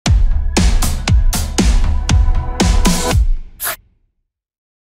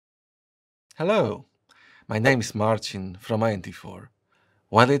Hello, my name is Marcin from Int4.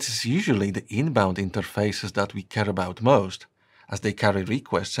 While it is usually the inbound interfaces that we care about most, as they carry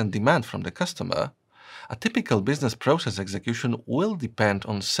requests and demand from the customer, a typical business process execution will depend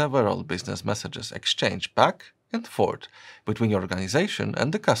on several business messages exchanged back and forth between your organization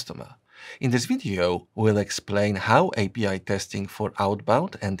and the customer. In this video, we'll explain how API testing for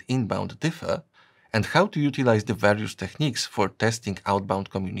outbound and inbound differ, and how to utilize the various techniques for testing outbound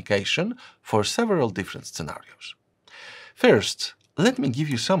communication for several different scenarios. First, let me give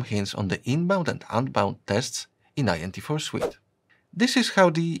you some hints on the inbound and outbound tests in Int4 Suite. This is how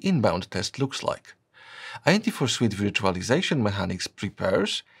the inbound test looks like. Int4 Suite virtualization mechanics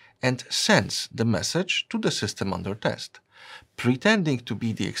prepares and sends the message to the system under test, pretending to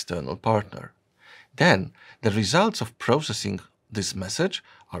be the external partner. Then, the results of processing this message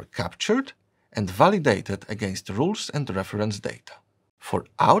are captured and validated against rules and reference data. For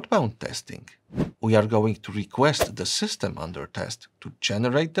outbound testing, we are going to request the system under test to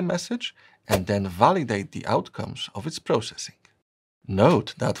generate the message and then validate the outcomes of its processing.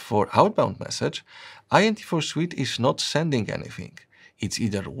 Note that for outbound message, Int4 Suite is not sending anything. It's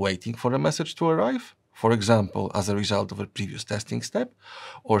either waiting for a message to arrive, for example, as a result of a previous testing step,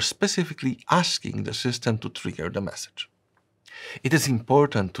 or specifically asking the system to trigger the message. It is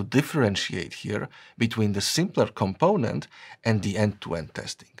important to differentiate here between the simpler component and the end-to-end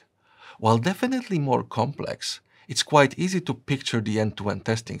testing. While definitely more complex, it's quite easy to picture the end-to-end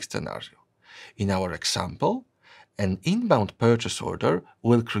testing scenario. In our example, an inbound purchase order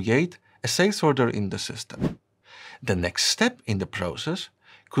will create a sales order in the system. The next step in the process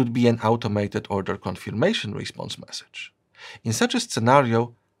could be an automated order confirmation response message. In such a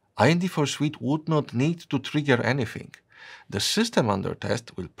scenario, Int4 Suite would not need to trigger anything. The system under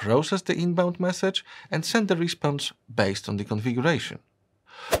test will process the inbound message and send the response based on the configuration.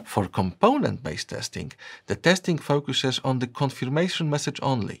 For component-based testing, the testing focuses on the confirmation message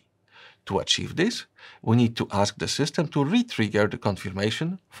only. To achieve this, we need to ask the system to re-trigger the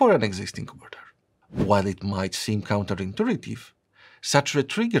confirmation for an existing order. While it might seem counterintuitive, such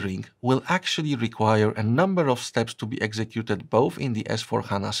retriggering will actually require a number of steps to be executed both in the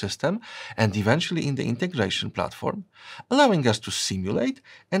S/4HANA system and eventually in the integration platform, allowing us to simulate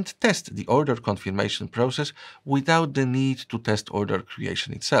and test the order confirmation process without the need to test order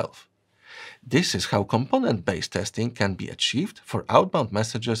creation itself. This is how component-based testing can be achieved for outbound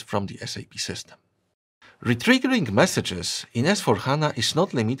messages from the SAP system. Retriggering messages in S/4HANA is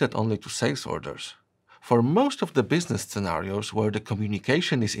not limited only to sales orders. For most of the business scenarios where the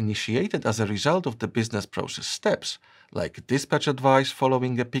communication is initiated as a result of the business process steps, like dispatch advice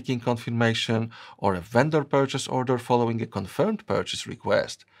following a picking confirmation or a vendor purchase order following a confirmed purchase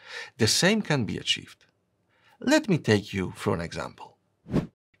request, the same can be achieved. Let me take you through an example.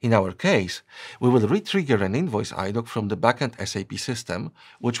 In our case, we will re-trigger an invoice IDOC from the backend SAP system,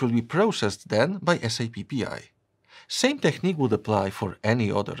 which will be processed then by SAP PI. Same technique would apply for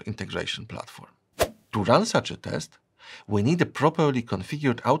any other integration platform. To run such a test, we need a properly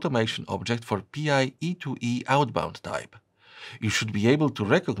configured automation object for PI E2E outbound type. You should be able to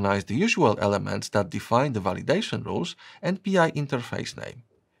recognize the usual elements that define the validation rules and PI interface name.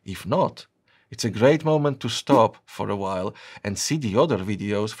 If not, it's a great moment to stop for a while and see the other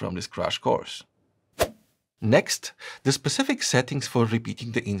videos from this crash course. Next, the specific settings for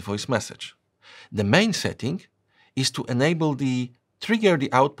repeating the invoice message. The main setting is to enable the Trigger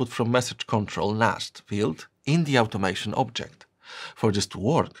the output from message control last field in the automation object. For this to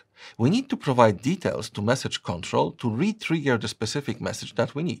work, we need to provide details to message control to re-trigger the specific message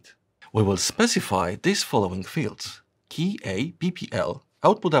that we need. We will specify these following fields. Key A PPL,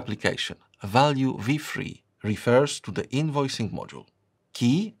 output application, value v3, refers to the invoicing module.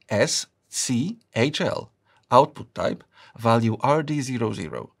 Key S C HL, output type, value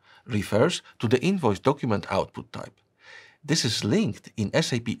RD00, refers to the invoice document output type. This is linked in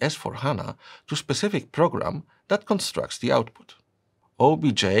SAP S/4HANA to specific program that constructs the output.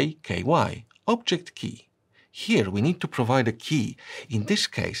 OBJ-KY, object key. Here we need to provide a key. In this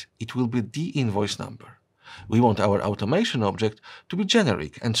case, it will be the invoice number. We want our automation object to be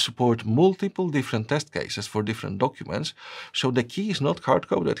generic and support multiple different test cases for different documents, so the key is not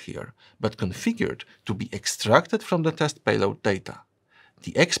hard-coded here, but configured to be extracted from the test payload data.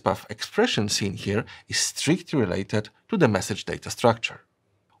 The XPath expression seen here is strictly related to the message data structure.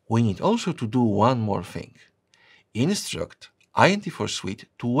 We need also to do one more thing. Instruct Int4 Suite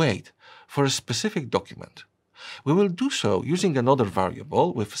to wait for a specific document. We will do so using another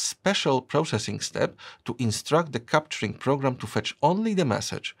variable with special processing step to instruct the capturing program to fetch only the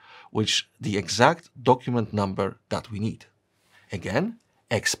message, which the exact document number that we need. Again,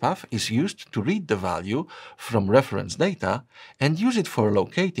 XPath is used to read the value from reference data and use it for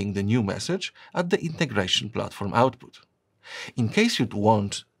locating the new message at the integration platform output. In case you'd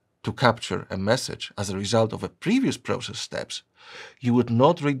want to capture a message as a result of a previous process steps, you would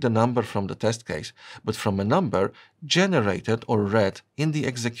not read the number from the test case, but from a number generated or read in the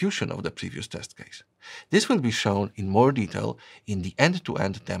execution of the previous test case. This will be shown in more detail in the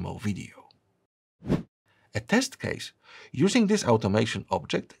end-to-end demo video. A test case using this automation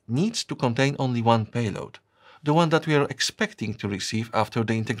object needs to contain only one payload, the one that we are expecting to receive after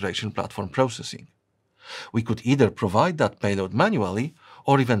the integration platform processing. We could either provide that payload manually,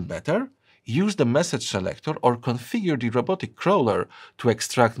 or even better, use the message selector or configure the robotic crawler to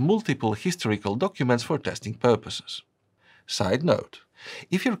extract multiple historical documents for testing purposes. Side note: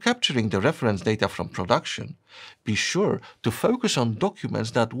 if you're capturing the reference data from production, be sure to focus on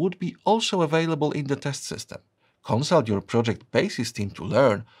documents that would be also available in the test system. Consult your project basis team to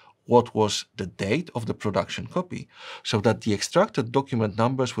learn what was the date of the production copy, so that the extracted document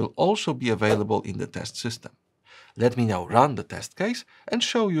numbers will also be available in the test system. Let me now run the test case and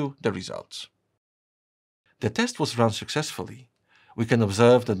show you the results. The test was run successfully. We can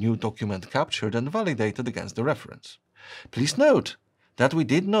observe the new document captured and validated against the reference. Please note that we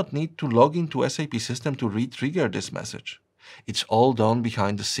did not need to log into SAP system to re-trigger this message. It's all done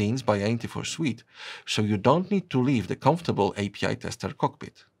behind the scenes by Int4 Suite, so you don't need to leave the comfortable API tester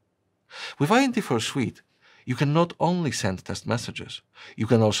cockpit. With Int4 Suite, you can not only send test messages, you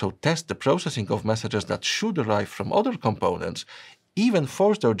can also test the processing of messages that should arrive from other components, even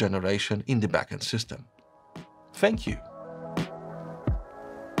force their generation in the backend system. Thank you.